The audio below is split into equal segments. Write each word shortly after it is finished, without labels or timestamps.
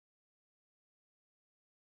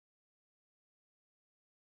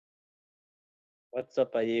What's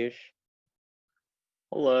up, Ayush?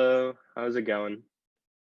 Hello, how's it going?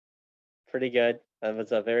 Pretty good. That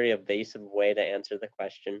was a very evasive way to answer the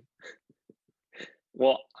question.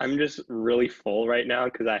 Well, I'm just really full right now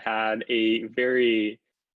because I had a very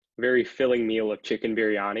filling meal of chicken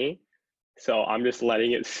biryani. So I'm just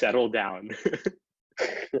letting it settle down.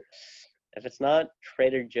 If it's not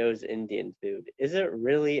Trader Joe's Indian food, is it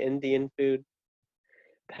really Indian food?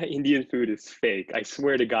 That Indian food is fake. I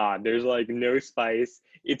swear to God, there's like no spice.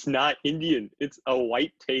 It's not Indian. It's a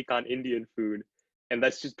white take on Indian food. And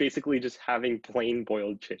that's just basically just having plain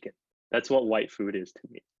boiled chicken. That's what white food is to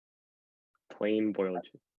me. Plain boiled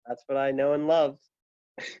chicken. That's what I know and love.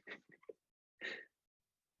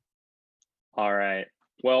 All right.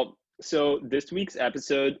 Well, so this week's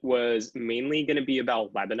episode was mainly going to be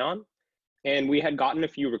about Lebanon. And we had gotten a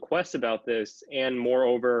few requests about this. And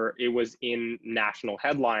moreover, it was in national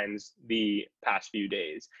headlines the past few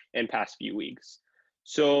days and past few weeks.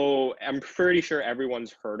 So I'm pretty sure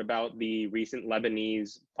everyone's heard about the recent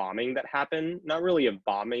Lebanese bombing that happened. Not really a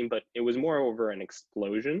bombing, but it was more over an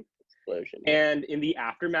explosion. Explosion, yeah. And in the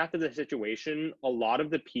aftermath of the situation, a lot of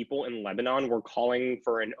the people in Lebanon were calling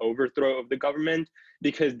for an overthrow of the government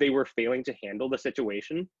because they were failing to handle the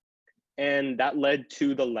situation. And that led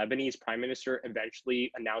to the Lebanese prime minister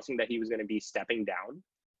eventually announcing that he was going to be stepping down.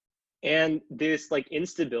 And this like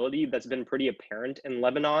instability that's been pretty apparent in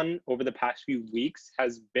Lebanon over the past few weeks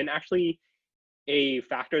has been actually a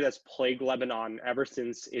factor that's plagued Lebanon ever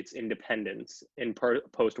since its independence in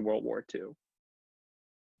post World War II.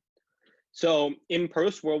 So in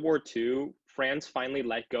post World War II, France finally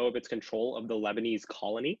let go of its control of the Lebanese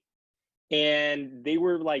colony. And they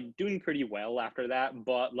were like doing pretty well after that,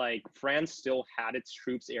 but like France still had its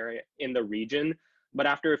troops area in the region. But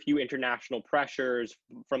after a few international pressures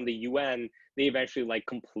from the UN, they eventually like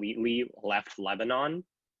completely left Lebanon.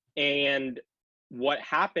 And what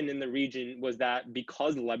happened in the region was that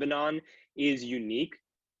because Lebanon is unique,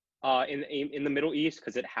 in the Middle East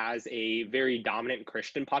because it has a very dominant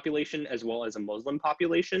Christian population as well as a Muslim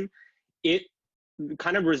population. It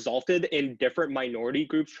kind of resulted in different minority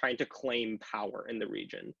groups trying to claim power in the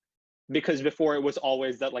region. Because before it was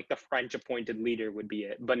always that like the French appointed leader would be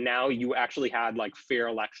it, but now you actually had like fair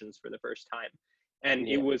elections for the first time, and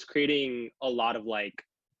it Yeah. was creating a lot of like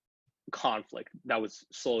conflict that was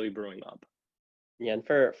slowly brewing up. Yeah, and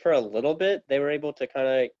for a little bit, they were able to kind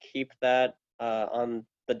of keep that on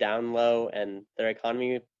the down low, and their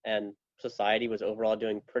economy and society was overall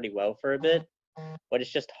doing pretty well for a bit. But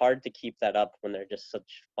it's just hard to keep that up when they're just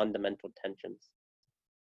such fundamental tensions.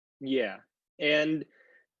 Yeah, and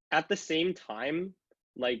at the same time,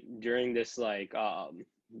 like during this like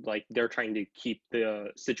they're trying to keep the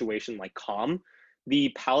situation like calm, the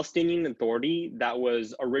Palestinian Authority that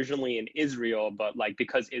was originally in Israel, but like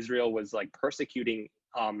because Israel was like persecuting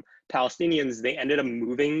Palestinians, they ended up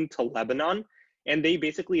moving to Lebanon, and they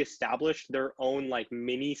basically established their own like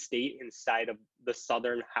mini state inside of the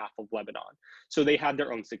southern half of Lebanon. So they had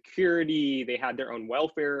their own security, they had their own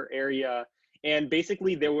welfare area, and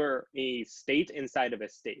basically they were a state inside of a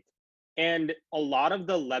state. And a lot of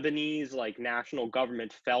the Lebanese like national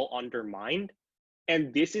government fell undermined,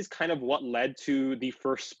 and this is kind of what led to the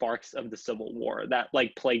first sparks of the civil war that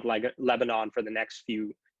like plagued Lebanon for the next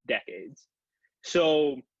few decades.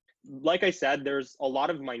 So like I said, there's a lot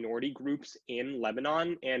of minority groups in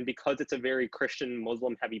Lebanon, and because it's a very Christian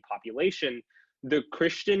Muslim heavy population, the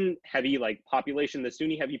Christian heavy like population, the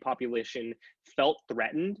Sunni heavy population felt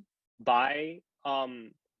threatened by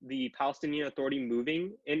the Palestinian Authority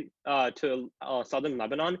moving in to southern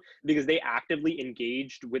Lebanon because they actively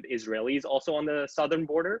engaged with Israelis also on the southern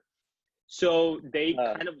border. So they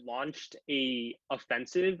Uh, kind of launched a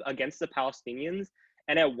offensive against the Palestinians.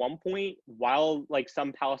 And at one point, while like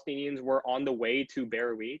some Palestinians were on the way to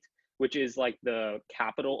Beirut, which is like the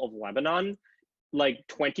capital of Lebanon, like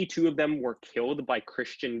 22 of them were killed by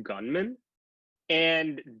Christian gunmen.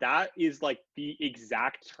 And that is like the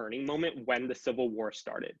exact turning moment when the civil war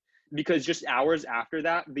started. Because just hours after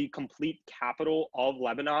that, the complete capital of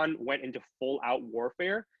Lebanon went into full out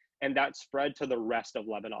warfare, and that spread to the rest of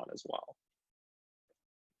Lebanon as well.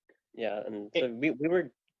 yeah, and It, so we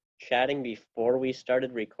were chatting before we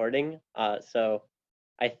started recording. So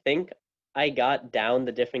I think I got down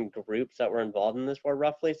the different groups that were involved in this war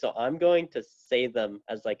roughly. So I'm going to say them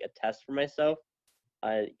as like a test for myself.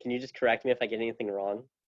 Can you just correct me if I get anything wrong?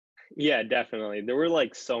 yeah, definitely. There were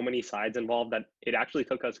like so many sides involved that it actually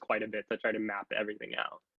took us quite a bit to try to map everything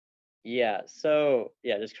out. Yeah, so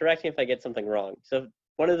yeah, just correct me if I get something wrong. So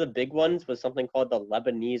one of the big ones was something called the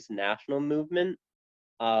Lebanese National Movement,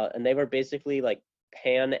 and they were basically like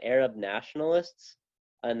pan-Arab nationalists.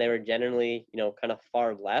 and they were generally, kind of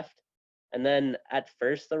far left. And then at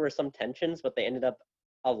first there were some tensions, but they ended up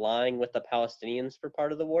allying with the Palestinians for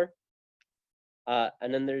part of the war.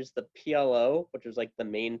 And then there's the PLO, which was like the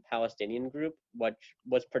main Palestinian group, which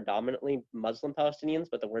was predominantly Muslim Palestinians,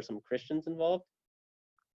 but there were some Christians involved.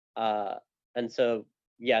 And so,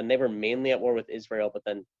 yeah, and they were mainly at war with Israel, but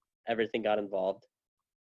then everything got involved.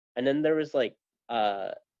 And then there was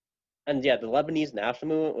and yeah, the Lebanese national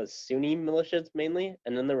movement was Sunni militias mainly,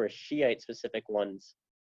 and then there were Shiite specific ones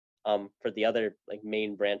for the other like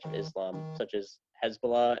main branch of Islam, such as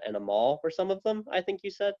Hezbollah and Amal were some of them, I think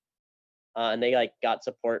you said. And they like got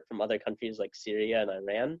support from other countries like Syria and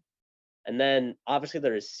Iran. And then obviously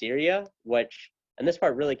there is Syria, which, and this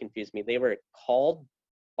part really confused me. They were called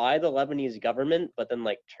by the Lebanese government, but then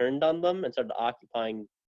like turned on them and started occupying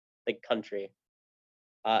the country.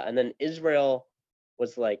 And then Israel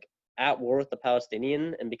was like at war with the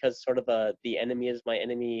Palestinian, and because sort of the enemy is my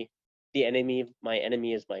enemy, my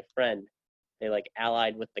enemy is my friend, they like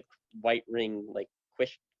allied with the right wing like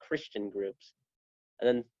Christian groups. And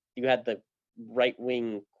then you had the right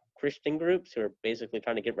wing Christian groups who are basically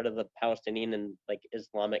trying to get rid of the Palestinian and like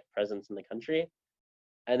Islamic presence in the country.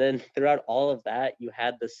 And then throughout all of that, you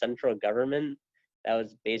had the central government that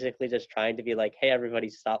was basically just trying to be like, hey, everybody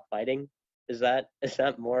stop fighting. Is that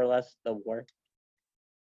more or less the war?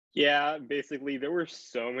 Yeah, basically, there were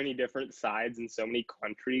so many different sides and so many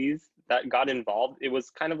countries that got involved. It was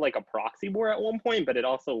kind of like a proxy war at one point, but it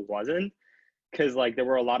also wasn't, because like there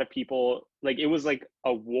were a lot of people, like it was like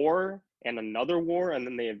a war and another war, and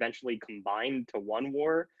then they eventually combined to one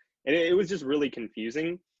war. And it was just really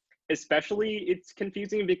confusing. Especially, it's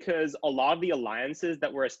confusing because a lot of the alliances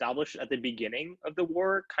that were established at the beginning of the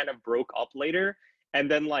war kind of broke up later.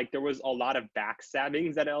 And then like there was a lot of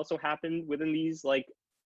backstabbings that also happened within these like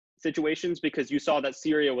situations, because you saw that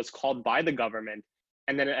Syria was called by the government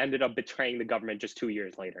and then it ended up betraying the government just 2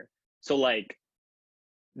 years later. So like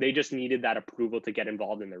they just needed that approval to get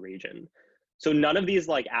involved in the region. So none of these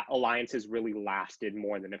like alliances really lasted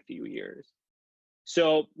more than a few years.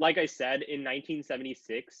 So like I said, in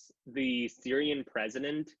 1976, the Syrian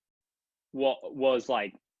president was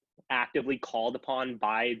like actively called upon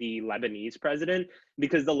by the Lebanese president,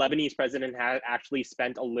 because the Lebanese president had actually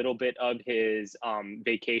spent a little bit of his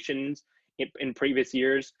vacations in previous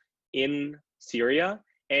years in Syria,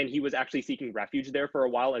 and he was actually seeking refuge there for a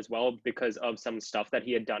while as well because of some stuff that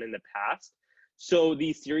he had done in the past. So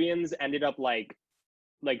the Syrians ended up like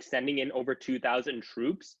sending in over 2,000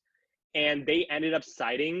 troops, and they ended up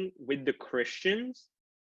siding with the Christians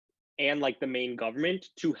and like the main government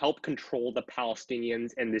to help control the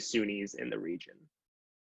Palestinians and the Sunnis in the region.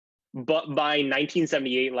 But by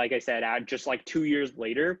 1978, like I said, just like 2 years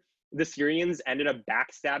later, the Syrians ended up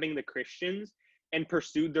backstabbing the Christians and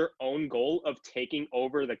pursued their own goal of taking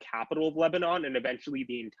over the capital of Lebanon and eventually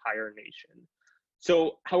the entire nation.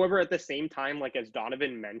 So, however, at the same time, like as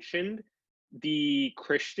Donovan mentioned, the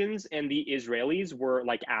Christians and the Israelis were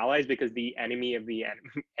like allies, because the enemy of the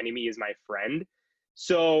enemy is my friend.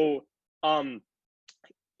 So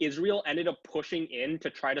Israel ended up pushing in to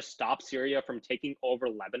try to stop Syria from taking over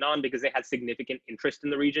Lebanon, because they had significant interest in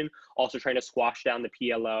the region, also trying to squash down the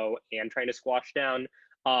PLO and trying to squash down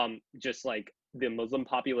just like the Muslim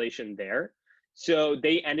population there. So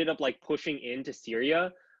they ended up like pushing into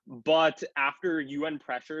Syria. But after UN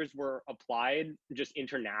pressures were applied just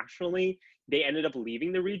internationally, they ended up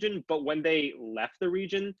leaving the region. But when they left the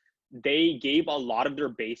region, they gave a lot of their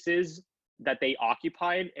bases that they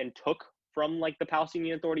occupied and took from like the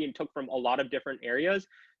Palestinian Authority and took from a lot of different areas,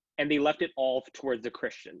 and they left it all towards the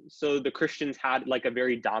Christians. So the Christians had like a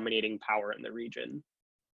very dominating power in the region.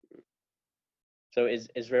 So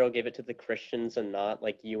Israel gave it to the Christians and not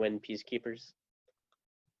like UN peacekeepers?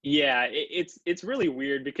 Yeah, it's really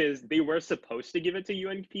weird because they were supposed to give it to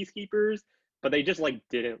UN peacekeepers, but they just like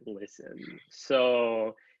didn't listen.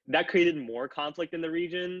 So that created more conflict in the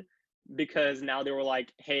region, because now they were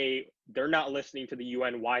like, hey, they're not listening to the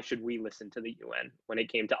UN. Why should we listen to the UN when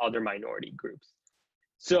it came to other minority groups?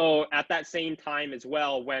 So at that same time as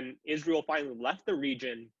well, when Israel finally left the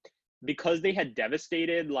region, because they had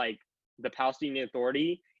devastated like the Palestinian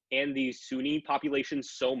Authority and the Sunni population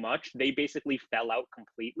so much, they basically fell out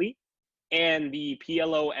completely. And the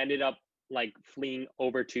PLO ended up like fleeing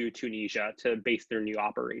over to Tunisia to base their new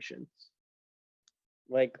operations.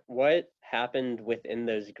 Like, what happened within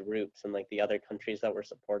those groups and like the other countries that were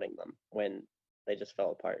supporting them when they just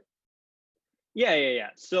fell apart? Yeah.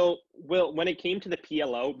 So, well, when it came to the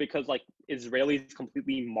PLO, because like Israelis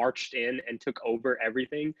completely marched in and took over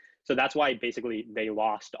everything, so that's why basically they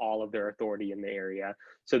lost all of their authority in the area.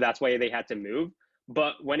 So that's why they had to move.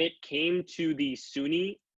 But when it came to the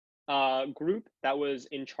Sunni group that was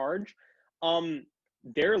in charge, um,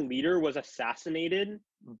 their leader was assassinated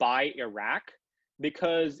by Iraq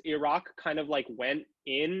because Iraq kind of like went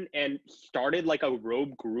in and started like a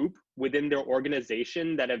rogue group within their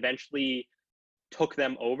organization that eventually took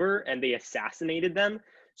them over and they assassinated them.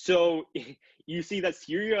 So you see that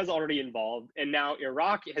Syria is already involved, and now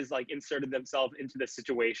Iraq has like inserted themselves into the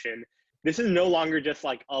situation. This is no longer just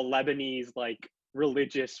like a Lebanese like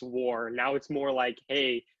religious war. Now it's more like,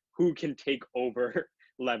 hey, who can take over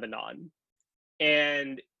Lebanon?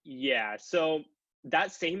 And yeah, so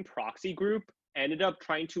that same proxy group ended up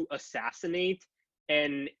trying to assassinate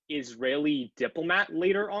an Israeli diplomat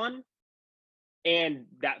later on, and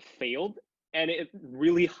that failed, and it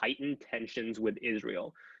really heightened tensions with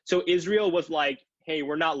Israel. So Israel was like, hey,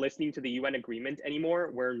 we're not listening to the UN agreement anymore,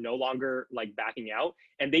 we're no longer like backing out,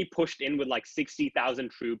 and they pushed in with like 60,000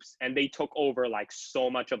 troops, and they took over like so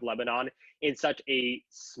much of Lebanon in such a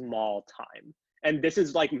small time. And this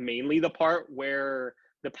is like mainly the part where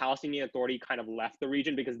the Palestinian Authority kind of left the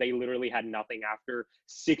region, because they literally had nothing after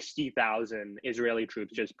 60,000 Israeli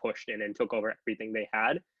troops just pushed in and took over everything they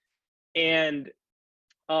had. And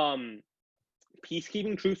um,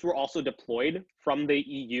 peacekeeping troops were also deployed from the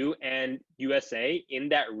EU and USA in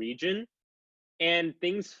that region, and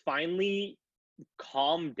things finally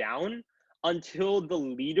calmed down until the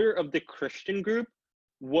leader of the Christian group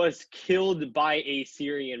was killed by a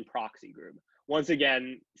Syrian proxy group. Once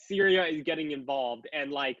again, Syria is getting involved, and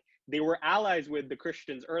like they were allies with the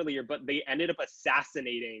Christians earlier, but they ended up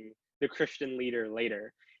assassinating the Christian leader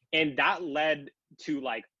later. And that led to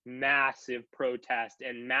like massive protest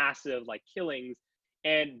and massive like killings.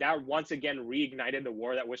 And that once again reignited the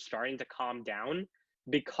war that was starting to calm down,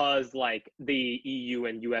 because like the EU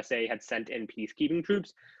and USA had sent in peacekeeping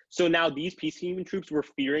troops. So now these peacekeeping troops were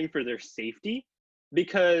fearing for their safety,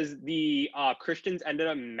 because the Christians ended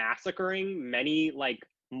up massacring many like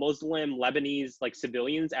Muslim Lebanese like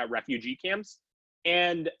civilians at refugee camps.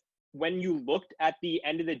 And when you looked at the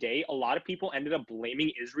end of the day, a lot of people ended up blaming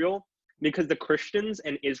Israel, because the Christians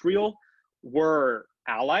and Israel were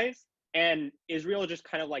allies, and Israel just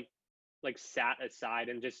kind of like sat aside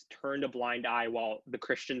and just turned a blind eye while the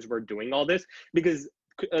Christians were doing all this, because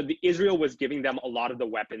Israel was giving them a lot of the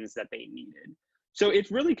weapons that they needed. So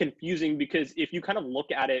it's really confusing, because if you kind of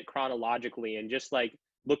look at it chronologically and just like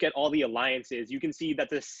look at all the alliances, you can see that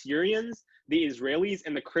the Syrians, the Israelis,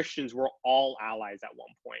 and the Christians were all allies at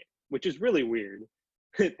one point, which is really weird,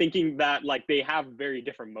 thinking that like they have very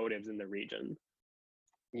different motives in the region.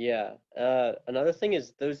 Yeah. Another thing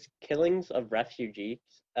is those killings of refugees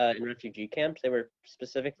in refugee camps. They were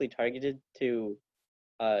specifically targeted to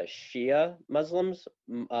Shia Muslims,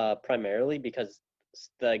 primarily because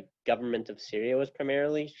the government of Syria was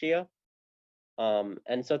primarily Shia.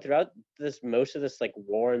 And so throughout most of this like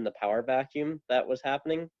war in the power vacuum that was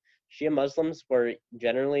happening, Shia Muslims were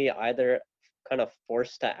generally either kind of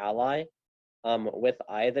forced to ally with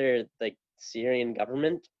either the Syrian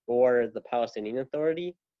government or the Palestinian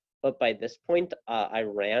Authority. But by this point,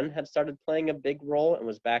 Iran had started playing a big role and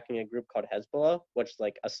was backing a group called Hezbollah, which is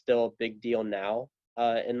like a still big deal now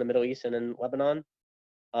in the Middle East and in Lebanon.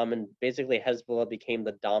 And basically, Hezbollah became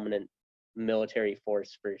the dominant military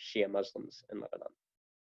force for Shia Muslims in Lebanon.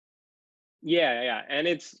 Yeah, and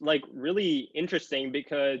it's like really interesting,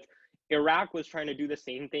 because Iraq was trying to do the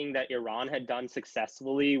same thing that Iran had done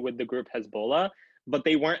successfully with the group Hezbollah, but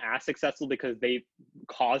they weren't as successful because they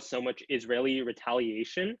caused so much Israeli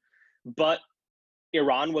retaliation. But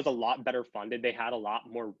Iran was a lot better funded. They had a lot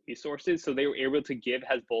more resources. So they were able to give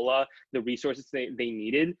Hezbollah the resources they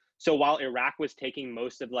needed. So while Iraq was taking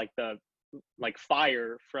most of like the like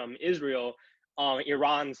fire from Israel,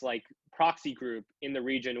 Iran's like proxy group in the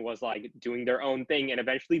region was like doing their own thing. And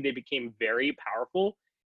eventually they became very powerful.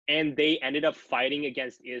 And they ended up fighting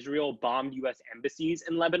against Israel, bombed US embassies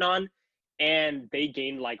in Lebanon, and they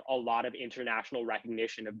gained like a lot of international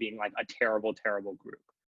recognition of being like a terrible, terrible group.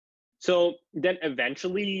 So then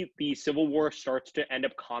eventually the civil war starts to end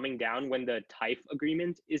up calming down when the Taif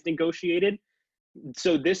agreement is negotiated.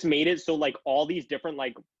 So this made it so like all these different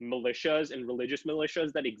like militias and religious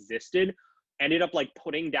militias that existed ended up like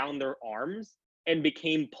putting down their arms and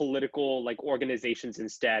became political like organizations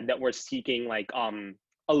instead, that were seeking like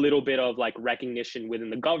a little bit of like recognition within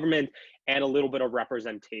the government and a little bit of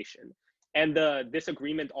representation. And this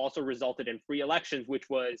agreement also resulted in free elections, which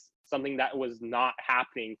was something that was not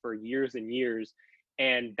happening for years and years,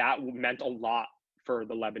 and that meant a lot for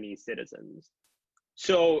the Lebanese citizens.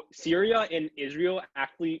 So Syria and Israel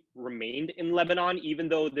actually remained in Lebanon even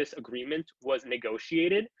though this agreement was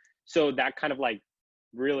negotiated. So that kind of like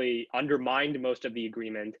really undermined most of the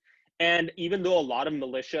agreement. And even though a lot of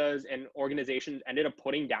militias and organizations ended up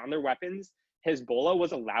putting down their weapons, Hezbollah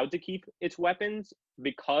was allowed to keep its weapons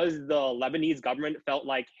because the Lebanese government felt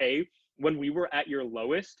like, hey, when we were at your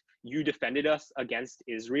lowest, you defended us against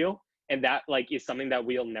Israel. And that like is something that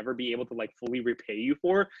we'll never be able to like fully repay you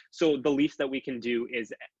for. So the least that we can do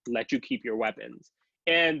is let you keep your weapons.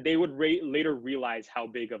 And they would later realize how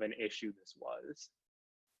big of an issue this was.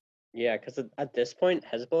 Yeah, because at this point,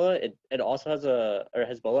 it also has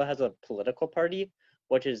Hezbollah has a political party,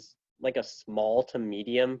 which is like a small to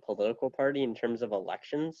medium political party in terms of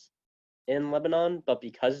elections in Lebanon. But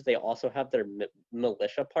because they also have their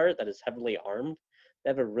militia part that is heavily armed, they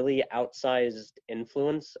have a really outsized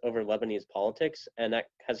influence over Lebanese politics, and that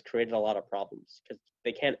has created a lot of problems because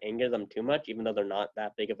they can't anger them too much, even though they're not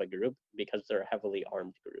that big of a group, because they're a heavily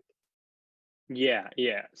armed group. Yeah,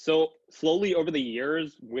 yeah. So slowly over the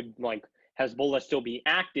years, with like Hezbollah still being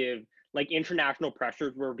active, like international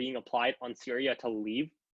pressures were being applied on Syria to leave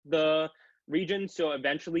the region. So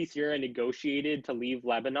eventually, Syria negotiated to leave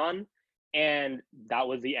Lebanon, and that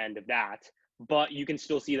was the end of that. But you can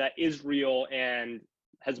still see that Israel and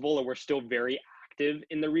Hezbollah were still very active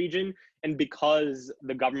in the region. And because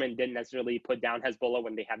the government didn't necessarily put down Hezbollah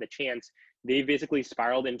when they had the chance, they basically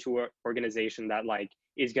spiraled into an organization that like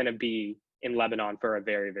is going to be in Lebanon for a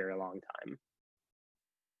very, very long time.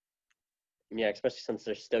 Yeah, especially since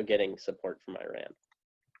they're still getting support from Iran.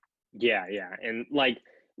 Yeah, yeah. And like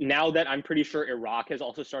now that I'm pretty sure Iraq has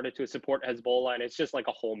also started to support Hezbollah, and it's just like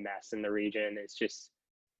a whole mess in the region. It's just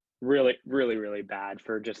really, really, really bad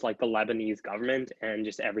for just like the Lebanese government and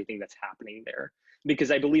just everything that's happening there.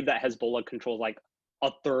 Because I believe that Hezbollah controls like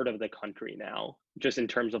a third of the country now, just in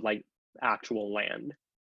terms of like actual land.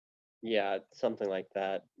 Yeah, something like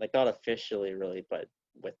that. Like not officially really, but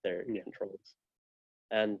with their Yeah. controls.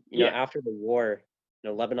 And Yeah. after the war,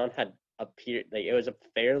 Lebanon had a period like it was a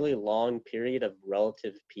fairly long period of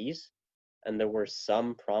relative peace, and there were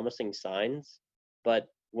some promising signs. But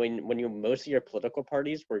when you most of your political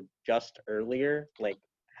parties were just earlier like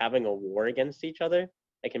having a war against each other,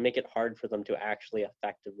 it can make it hard for them to actually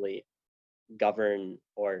effectively govern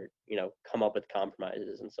or come up with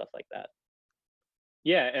compromises and stuff like that.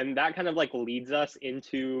 Yeah, and that kind of like leads us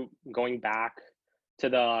into going back to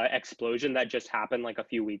the explosion that just happened like a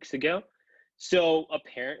few weeks ago. So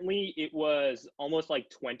apparently it was almost like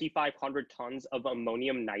 2,500 tons of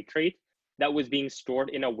ammonium nitrate that was being stored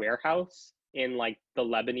in a warehouse in like the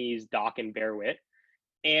Lebanese dock in Beirut.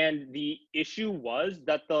 And the issue was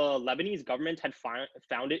that the Lebanese government had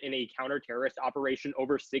found it in a counter-terrorist operation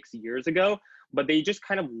over 6 years ago, but they just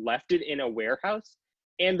kind of left it in a warehouse.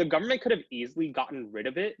 And the government could have easily gotten rid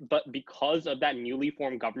of it, but because of that newly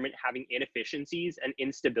formed government having inefficiencies and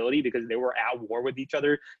instability because they were at war with each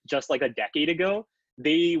other just like a decade ago,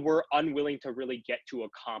 they were unwilling to really get to a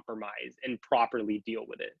compromise and properly deal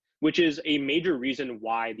with it, which is a major reason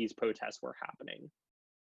why these protests were happening.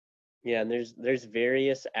 Yeah, and there's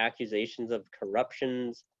various accusations of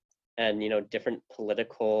corruptions and different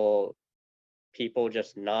political people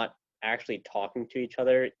just not actually talking to each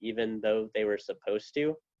other even though they were supposed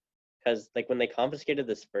to. Because like when they confiscated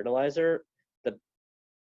this fertilizer, the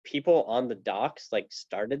people on the docks like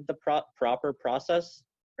started the proper process,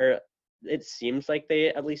 or it seems like they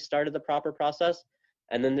at least started the proper process,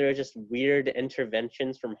 and then there are just weird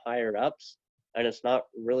interventions from higher ups, and it's not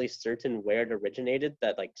really certain where it originated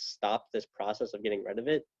that like stopped this process of getting rid of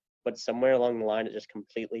it, but somewhere along the line it just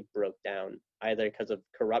completely broke down, either because of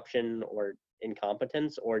corruption or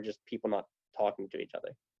incompetence or just people not talking to each other.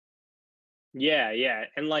 Yeah, yeah.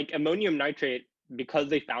 And like ammonium nitrate, because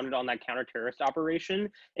they found it on that counter-terrorist operation,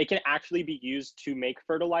 it can actually be used to make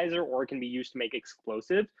fertilizer or it can be used to make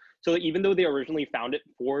explosives. So even though they originally found it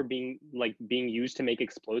for being used to make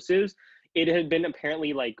explosives, it had been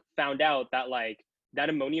apparently like found out that like that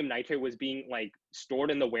ammonium nitrate was being like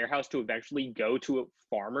stored in the warehouse to eventually go to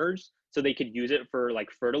farmers so they could use it for like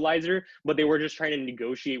fertilizer, but they were just trying to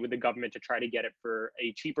negotiate with the government to try to get it for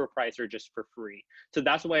a cheaper price or just for free. So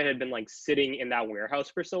that's why it had been like sitting in that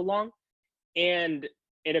warehouse for so long. And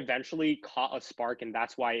it eventually caught a spark, and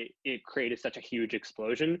that's why it created such a huge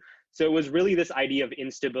explosion. So it was really this idea of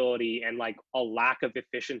instability and like a lack of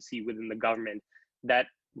efficiency within the government that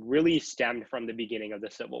really stemmed from the beginning of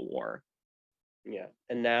the Civil War. Yeah,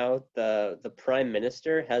 and now the prime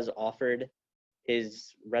minister has offered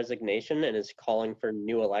his resignation and is calling for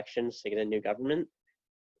new elections to get a new government.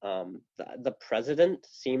 The president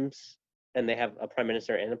seems, and they have a prime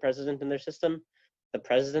minister and a president in their system. The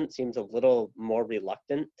president seems a little more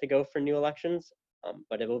reluctant to go for new elections,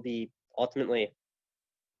 but it will be ultimately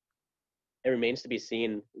it remains to be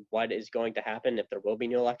seen what is going to happen if there will be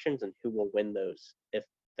new elections and who will win those if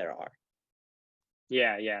there are.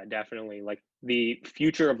 Yeah, yeah, definitely. Like the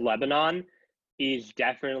future of Lebanon is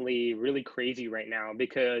definitely really crazy right now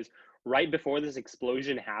because right before this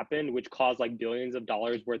explosion happened, which caused like billions of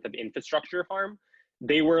dollars worth of infrastructure harm,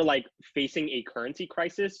 they were like facing a currency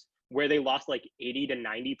crisis where they lost like 80 to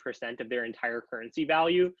 90% of their entire currency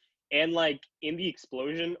value. And like in the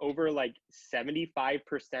explosion, over like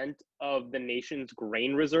 75% of the nation's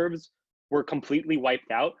grain reserves were completely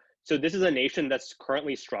wiped out. So this is a nation that's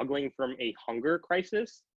currently struggling from a hunger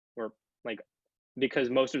crisis, or like because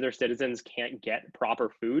most of their citizens can't get proper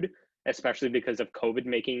food, especially because of COVID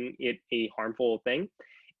making it a harmful thing.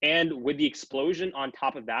 And with the explosion on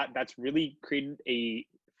top of that, that's really created a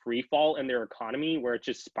free fall in their economy where it's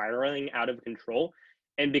just spiraling out of control.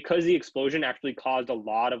 And because the explosion actually caused a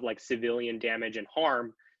lot of like civilian damage and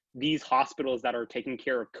harm, these hospitals that are taking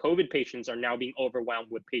care of COVID patients are now being overwhelmed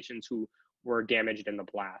with patients who were damaged in the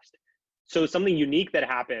blast. So something unique that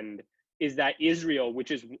happened is that Israel,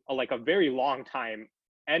 which is like a very long time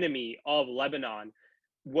enemy of Lebanon,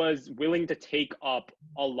 was willing to take up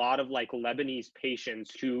a lot of like Lebanese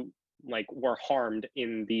patients who like were harmed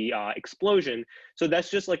in the explosion. So that's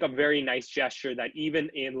just like a very nice gesture that even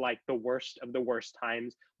in like the worst of the worst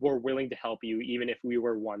times, we're willing to help you, even if we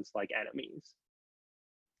were once like enemies.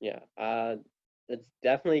 Yeah, it's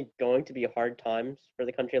definitely going to be hard times for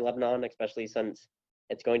the country of Lebanon, especially since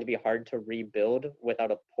it's going to be hard to rebuild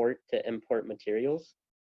without a port to import materials.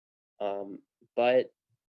 But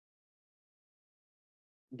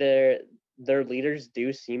their their leaders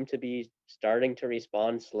do seem to be starting to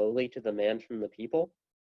respond slowly to demand from the people,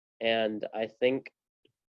 and I think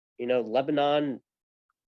Lebanon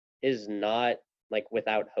is not like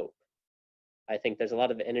without hope. I think there's a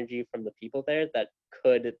lot of energy from the people there that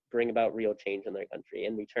could bring about real change in their country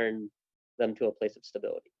and return them to a place of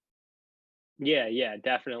stability. Yeah, yeah,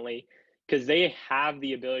 definitely. Because they have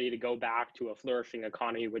the ability to go back to a flourishing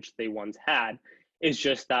economy, which they once had. It's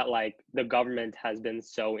just that like the government has been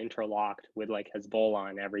so interlocked with like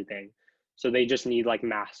Hezbollah and everything. So they just need like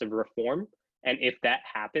massive reform. And if that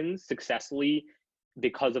happens successfully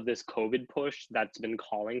because of this COVID push that's been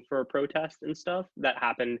calling for a protest and stuff that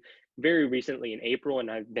happened very recently in April and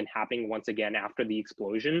have been happening once again after the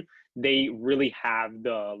explosion, they really have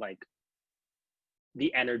the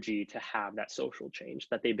energy to have that social change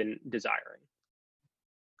that they've been desiring.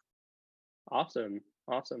 Awesome.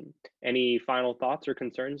 Awesome. Any final thoughts or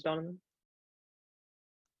concerns, Donovan?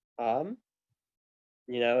 Um,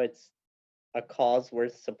 it's a cause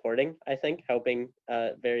worth supporting. I think helping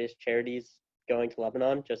various charities going to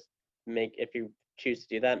Lebanon. Just make if you choose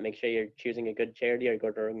to do that, make sure you're choosing a good charity or a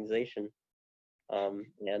good organization.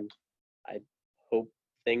 And I hope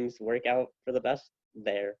things work out for the best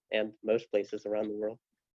there and most places around the world.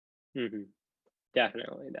 Hmm.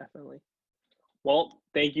 Definitely, definitely. Well,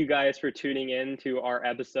 thank you guys for tuning in to our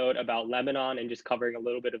episode about Lebanon and just covering a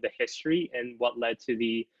little bit of the history and what led to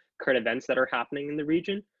the current events that are happening in the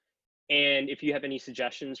region. And if you have any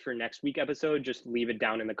suggestions for next week episode, just leave it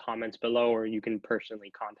down in the comments below, or you can personally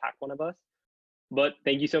contact one of us. But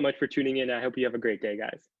thank you so much for tuning in. I hope you have a great day,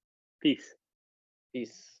 guys. Peace.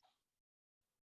 Peace.